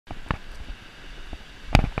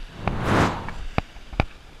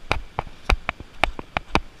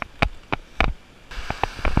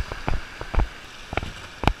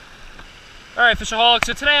Alright, Fishaholics,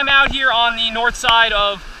 so today I'm out here on the north side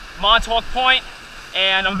of Montauk Point,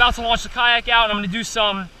 and I'm about to launch the kayak out, and I'm going to do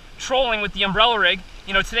some trolling with the umbrella rig.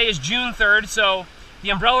 You know, today is June 3rd, so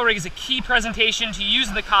the umbrella rig is a key presentation to use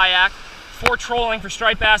in the kayak for trolling for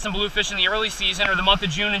striped bass and bluefish in the early season, or the month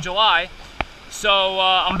of June and July. So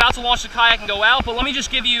I'm about to launch the kayak and go out, but let me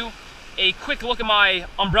just give you a quick look at my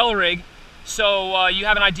umbrella rig so you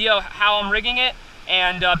have an idea of how I'm rigging it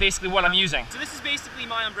and basically what I'm using. So this is basically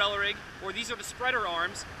my umbrella rig, or these are the spreader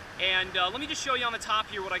arms, and let me just show you on the top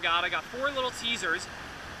here what I got. I got 4 little teasers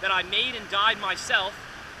that I made and dyed myself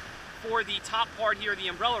for the top part here of the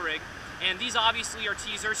umbrella rig, and these obviously are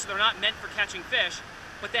teasers, so they're not meant for catching fish,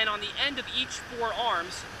 but then on the end of each 4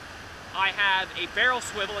 arms I have a barrel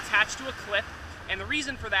swivel attached to a clip, and the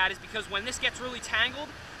reason for that is because when this gets really tangled,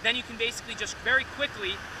 then you can basically just very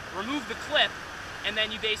quickly remove the clip, and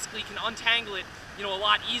then you basically can untangle it, you know, a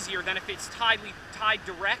lot easier than if it's tied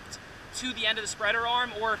direct to the end of the spreader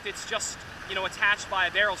arm, or if it's just, you know, attached by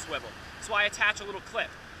a barrel swivel. So I attach a little clip.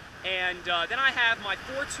 And then I have my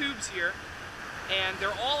 4 tubes here, and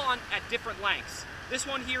they're all on at different lengths. This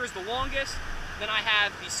one here is the longest, then I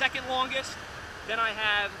have the second longest, then I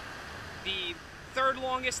have the third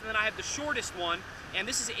longest, and then I have the shortest one, and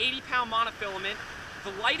this is an 80-pound monofilament.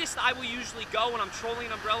 The lightest I will usually go when I'm trolling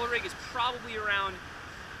an umbrella rig is probably around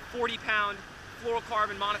 40-pound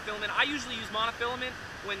fluorocarbon monofilament. I usually use monofilament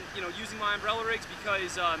when, you know, using my umbrella rigs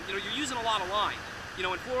because, you know, you're using a lot of line. You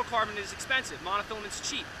know, and fluorocarbon is expensive, monofilament's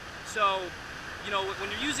cheap. So, you know, when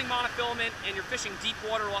you're using monofilament and you're fishing deep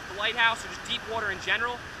water off the lighthouse or just deep water in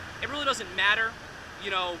general, it really doesn't matter. You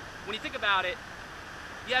know, when you think about it,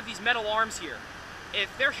 you have these metal arms here. If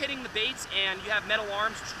they're hitting the baits and you have metal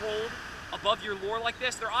arms trolled above your lure like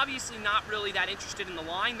this, they're obviously not really that interested in the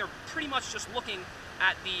line. They're pretty much just looking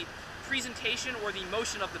at the presentation or the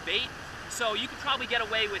motion of the bait. So you could probably get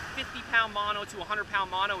away with 50-pound mono to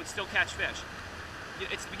 100-pound mono and still catch fish.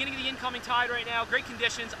 It's the beginning of the incoming tide right now, great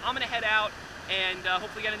conditions. I'm gonna head out and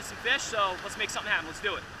hopefully get into some fish, so let's make something happen, let's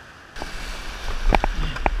do it.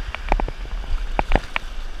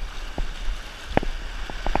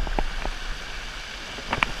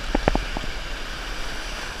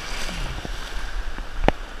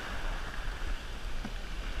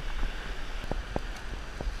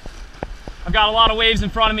 I've got a lot of waves in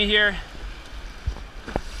front of me here.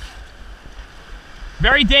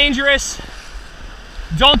 Very dangerous.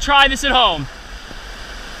 Don't try this at home.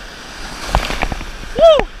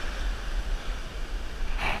 Woo!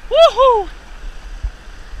 Woohoo!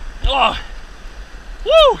 Oh!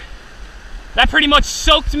 Woo! That pretty much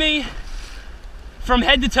soaked me from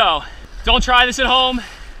head to toe. Don't try this at home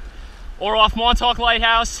or off Montauk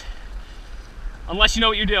Lighthouse unless you know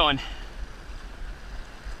what you're doing.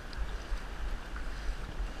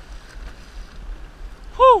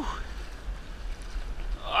 Whew!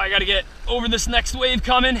 I gotta get over this next wave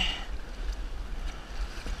coming.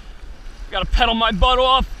 Gotta pedal my butt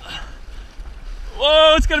off.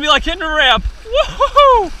 Whoa, it's gonna be like hitting a ramp.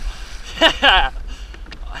 Woohoo! Yeah!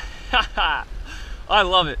 I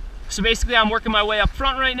love it. So basically I'm working my way up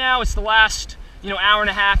front right now. It's the last, you know, hour and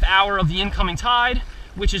a half hour of the incoming tide,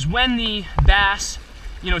 which is when the bass,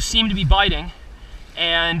 you know, seem to be biting.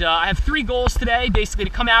 And I have 3 goals today, basically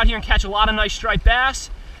to come out here and catch a lot of nice striped bass,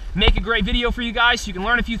 make a great video for you guys so you can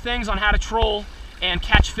learn a few things on how to troll and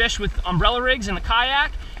catch fish with umbrella rigs in the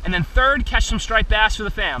kayak, and then third, catch some striped bass for the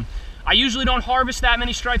fam. I usually don't harvest that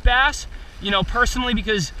many striped bass, you know, personally,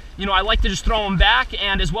 because, you know, I like to just throw them back,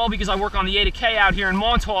 and as well because I work on the A to K out here in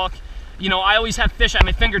Montauk, you know, I always have fish at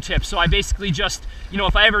my fingertips, so I basically just, you know,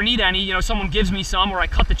 if I ever need any, you know, someone gives me some, or I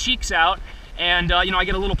cut the cheeks out, and, you know, I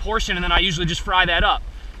get a little portion, and then I usually just fry that up.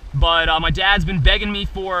 But my dad's been begging me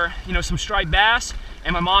for, you know, some striped bass,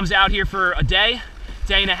 and my mom's out here for a day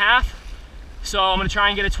and a half. So I'm gonna try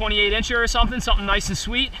and get a 28-incher or something nice and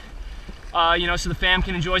sweet, you know, so the fam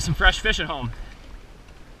can enjoy some fresh fish at home.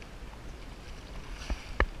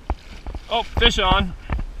 Oh, fish on.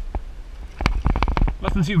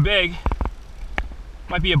 Nothing too big.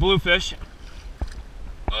 Might be a bluefish.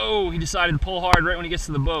 Oh, he decided to pull hard right when he gets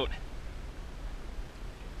to the boat.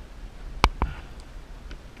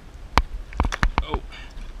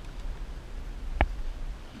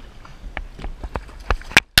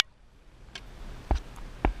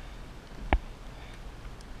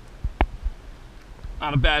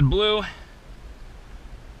 Not a bad blue.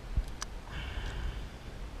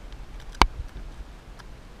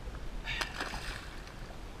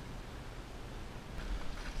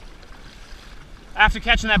 After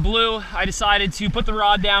catching that blue, I decided to put the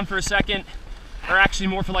rod down for a second, or actually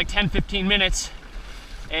more for like 10-15 minutes,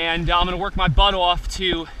 and I'm gonna work my butt off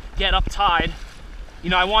to get up tide. you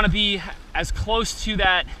know, I want to be as close to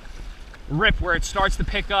that rip where it starts to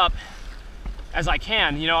pick up as I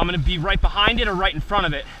can. You know, I'm going to be right behind it or right in front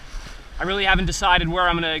of it. I really haven't decided where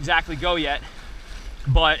I'm going to exactly go yet.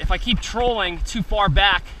 But if I keep trolling too far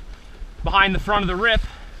back behind the front of the rip,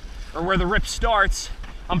 or where the rip starts,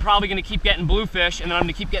 I'm probably going to keep getting bluefish, and then I'm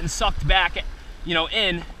going to keep getting sucked back, you know,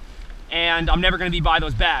 in, and I'm never going to be by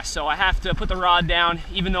those bass. So I have to put the rod down,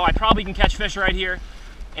 even though I probably can catch fish right here,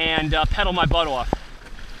 and pedal my butt off.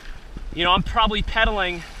 You know, I'm probably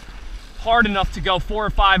pedaling hard enough to go 4 or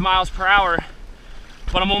 5 miles per hour,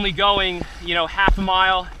 but I'm only going, you know, half a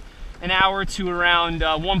mile an hour to around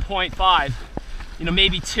 1.5. You know,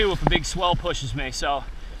 maybe 2 if a big swell pushes me. So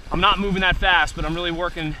I'm not moving that fast, but I'm really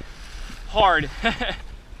working hard.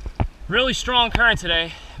 Really strong current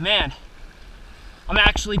today. Man, I'm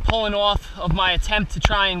actually pulling off of my attempt to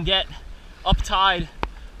try and get up tide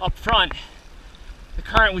up front. The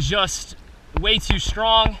current was just way too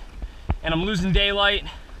strong and I'm losing daylight.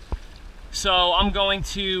 So I'm going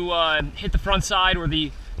to hit the front side, or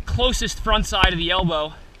the closest front side of the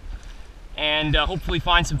elbow, and hopefully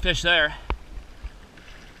find some fish there.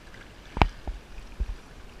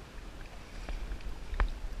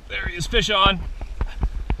 There he is, fish on.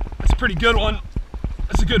 That's a pretty good one.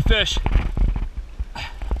 That's a good fish.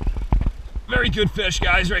 Very good fish,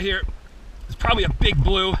 guys, right here. It's probably a big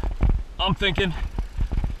blue, I'm thinking.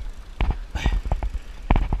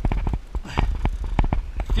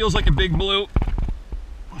 Feels like a big blue.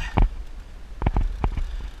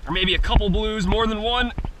 Or maybe a couple blues, more than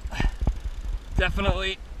one.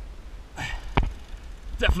 Definitely,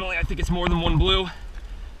 I think it's more than one blue.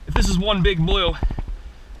 If this is one big blue,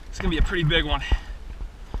 it's gonna be a pretty big one.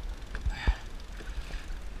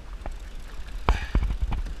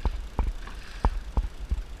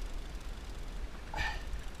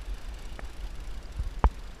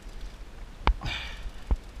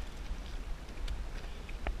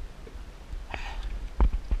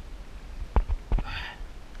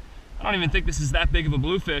 I don't even think this is that big of a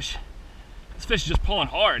bluefish. This fish is just pulling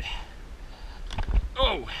hard.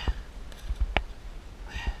 Oh!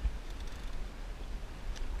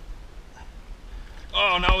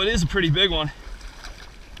 Oh no, it is a pretty big one.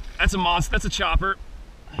 That's a monster, that's a chopper.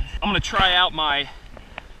 I'm gonna try out my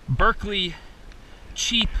Berkley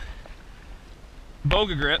cheap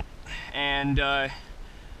boga grip and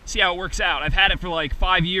see how it works out. I've had it for like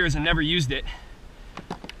 5 years and never used it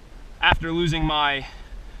after losing my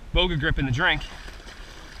boga grip in the drink.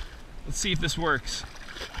 Let's see if this works.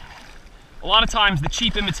 A lot of times the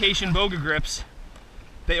cheap imitation boga grips,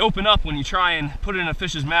 they open up when you try and put it in a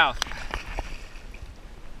fish's mouth.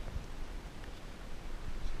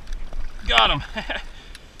 Got him.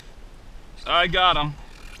 I got him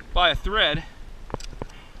by a thread.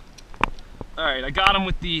 Alright, I got him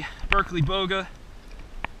with the Berkley boga.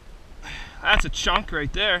 That's a chunk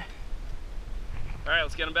right there. Alright,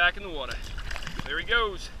 let's get him back in the water. There he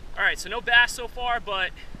goes. Alright, so no bass so far,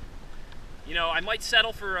 but you know, I might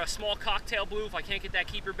settle for a small cocktail blue if I can't get that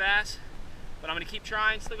keeper bass. But I'm going to keep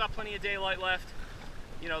trying. Still got plenty of daylight left.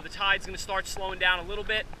 You know, the tide's going to start slowing down a little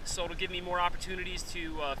bit, so it'll give me more opportunities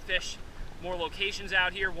to fish more locations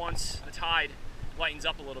out here once the tide lightens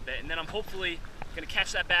up a little bit. And then I'm hopefully going to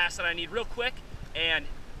catch that bass that I need real quick and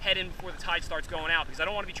head in before the tide starts going out, because I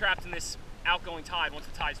don't want to be trapped in this outgoing tide once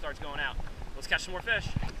the tide starts going out. Let's catch some more fish.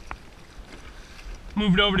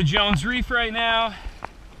 Moved over to Jones Reef right now.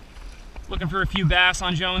 Looking for a few bass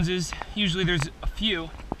on Jones's. Usually there's a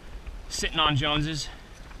few sitting on Jones's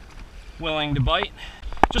willing to bite.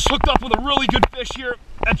 Just hooked up with a really good fish here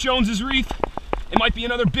at Jones's Reef. It might be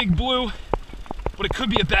another big blue, but it could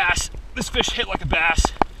be a bass. This fish hit like a bass.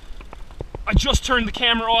 I just turned the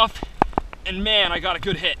camera off and man, I got a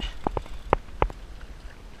good hit.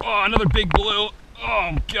 Oh, another big blue.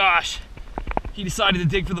 Oh gosh. He decided to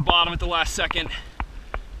dig for the bottom at the last second.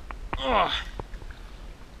 Oh.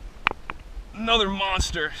 Another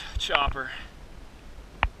monster chopper.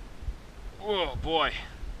 Oh boy.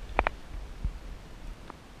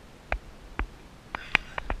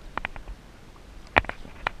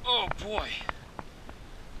 Oh boy.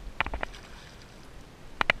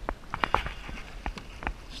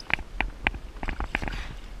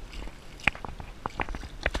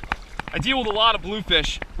 I deal with a lot of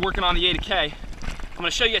bluefish working on the A to K. I'm going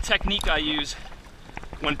to show you a technique I use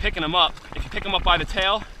when picking them up. If you pick them up by the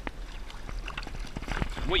tail,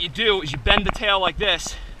 what you do is you bend the tail like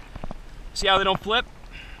this. See how they don't flip?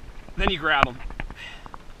 Then you grab them.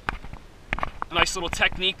 A nice little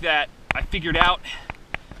technique that I figured out,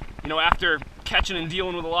 you know, after catching and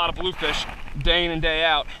dealing with a lot of bluefish day in and day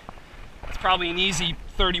out. It's probably an easy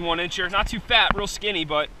 31 incher. Not too fat, real skinny,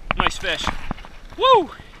 but nice fish.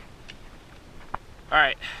 Woo! All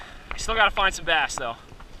right, I still gotta find some bass though.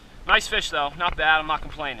 Nice fish though, not bad, I'm not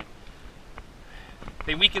complaining.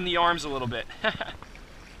 They weaken the arms a little bit.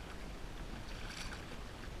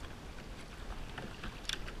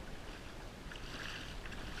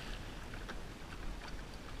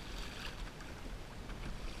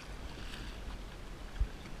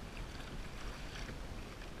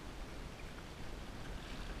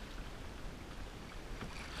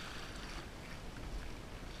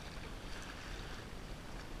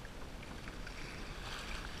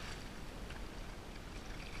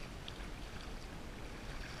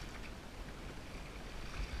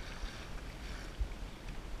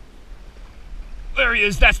 There he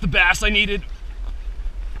is, that's the bass I needed.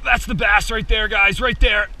 That's the bass right there, guys, right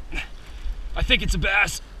there. I think it's a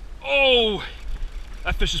bass. Oh,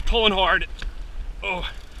 that fish is pulling hard. Oh,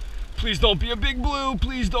 please don't be a big blue,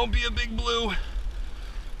 please don't be a big blue.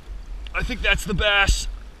 I think that's the bass.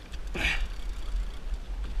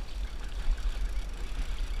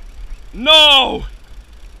 No!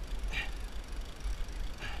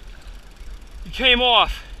 He came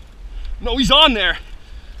off. No, he's on there.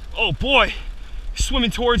 Oh boy. He's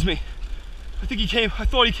swimming towards me. I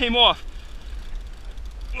thought he came off.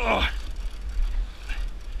 Ugh.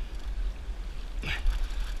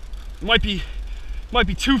 Might be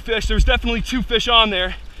two fish. There's definitely two fish on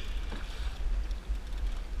there.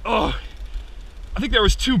 Oh, I think there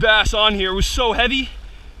was two bass on here. It was so heavy.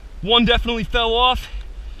 One definitely fell off,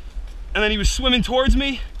 and then he was swimming towards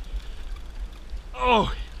me.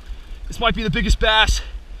 Oh, this might be the biggest bass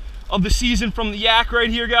of the season from the yak right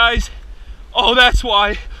here, guys. Oh, that's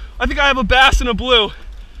why. I think I have a bass and a blue.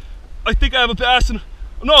 I think I have a bass and,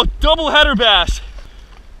 no, double header bass.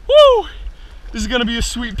 Woo! This is gonna be a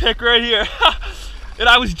sweet pick right here. And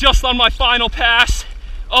I was just on my final pass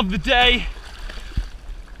of the day.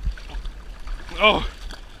 Oh,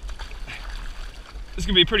 this is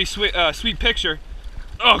gonna be a pretty sweet picture.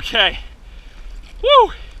 Okay.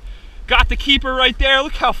 Woo! Got the keeper right there.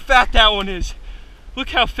 Look how fat that one is. Look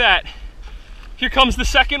how fat. Here comes the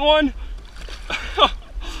second one.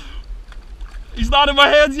 He's not in my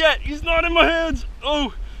hands yet. He's not in my hands.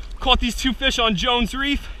 Oh, caught these two fish on Jones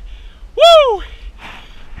Reef. Woo!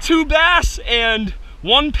 Two bass and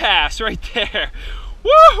one pass right there.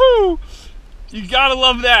 Woohoo! You gotta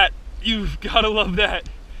love that. You've gotta love that.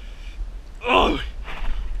 Oh,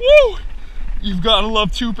 woo! You've gotta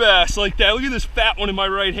love two bass like that. Look at this fat one in my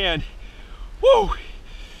right hand. Woo!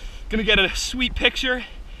 Gonna get a sweet picture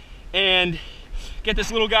and get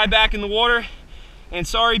this little guy back in the water. And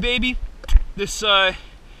sorry, baby, this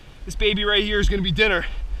baby right here is gonna be dinner.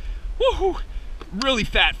 Woohoo! Really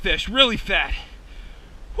fat fish, really fat.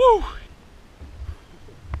 Woo!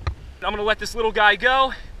 I'm gonna let this little guy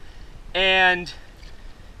go, and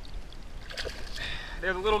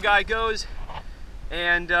there the little guy goes.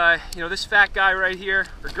 And you know, this fat guy right here,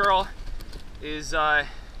 or girl, is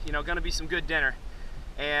you know, gonna be some good dinner.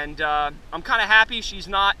 And I'm kind of happy she's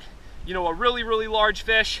not, you know, a really, really large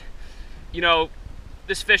fish. You know,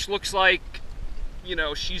 this fish looks like, you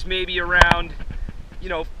know, she's maybe around, you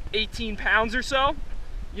know, 18 pounds or so.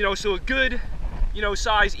 You know, so a good, you know,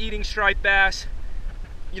 size eating striped bass.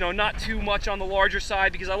 You know, not too much on the larger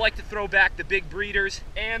side, because I like to throw back the big breeders.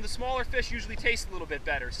 And the smaller fish usually taste a little bit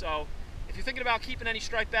better. So if you're thinking about keeping any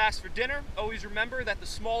striped bass for dinner, always remember that the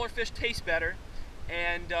smaller fish taste better.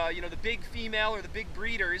 And you know, the big female or the big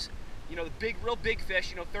breeders, you know, the big, real big fish,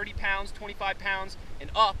 you know, 30 pounds, 25 pounds and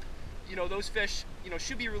up, you know, those fish, you know,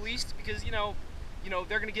 should be released, because, you know,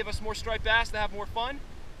 they're going to give us more striped bass to have more fun,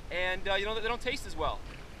 and you know, they don't taste as well.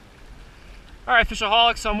 All right,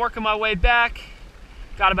 Fishaholics, so I'm working my way back.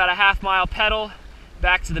 Got about a half-mile pedal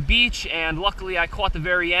back to the beach, and luckily I caught the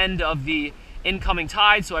very end of the incoming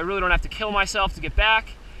tide, so I really don't have to kill myself to get back.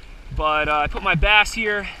 But I put my bass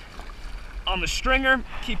here on the stringer,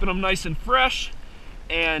 keeping them nice and fresh,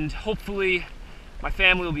 and hopefully my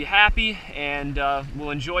family will be happy, and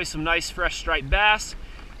we'll enjoy some nice fresh striped bass,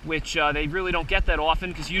 which they really don't get that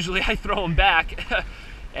often, because usually I throw them back.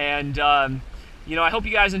 And you know, I hope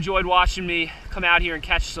you guys enjoyed watching me come out here and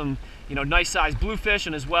catch some, you know, nice sized bluefish,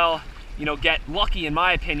 and as well, you know, get lucky, in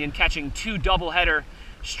my opinion, catching two double header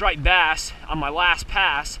striped bass on my last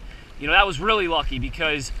pass. You know, that was really lucky,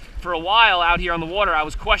 because for a while out here on the water, I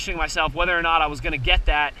was questioning myself whether or not I was going to get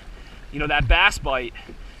that, you know, that bass bite.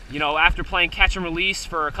 You know, after playing catch and release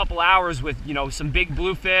for a couple hours with, you know, some big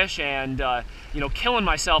bluefish and, you know, killing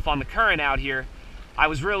myself on the current out here, I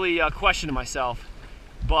was really questioning myself.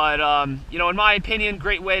 But, you know, in my opinion,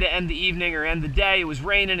 great way to end the evening or end the day. It was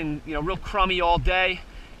raining and, you know, real crummy all day,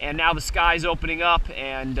 and now the sky's opening up,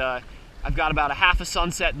 and, I've got about a half a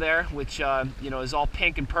sunset there, which you know, is all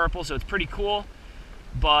pink and purple, so it's pretty cool.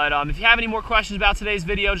 But if you have any more questions about today's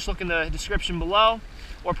video, just look in the description below,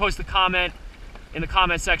 or post a comment in the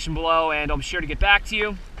comment section below, and I'll be sure to get back to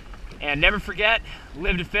you. And never forget,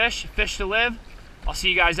 live to fish, fish to live. I'll see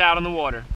you guys out on the water.